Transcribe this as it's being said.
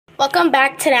Welcome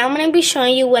back. Today I'm going to be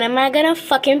showing you what am I going to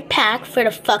fucking pack for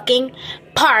the fucking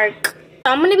park.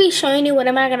 I'm going to be showing you what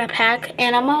am I going to pack,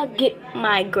 and I'm going to get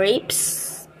my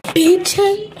grapes. Bitch.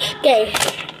 Okay.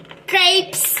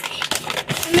 Grapes.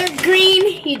 And they're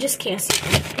green. You just can't see.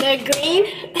 They're green.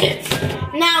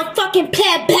 Now fucking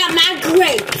play about my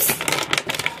grapes.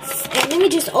 And let me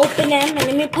just open them and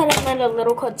let me put them in a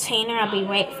little container. I'll be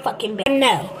right fucking back.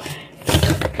 No.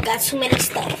 Got too many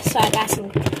stuff. So I got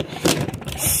some.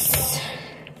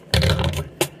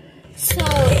 So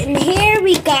in here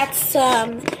we got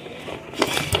some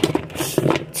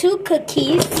 2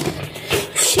 cookies.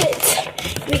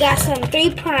 Shit. We got some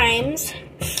 3 primes.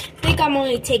 I think I'm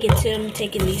only taking 2. I'm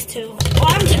taking these 2. Well,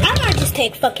 I might just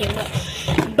take fucking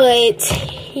 1. But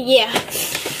yeah.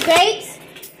 Grapes.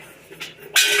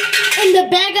 And the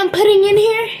bag I'm putting in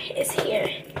here is here.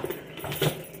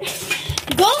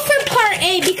 Go for part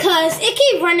A because it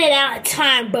keep running out of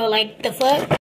time, bro. Like the fuck.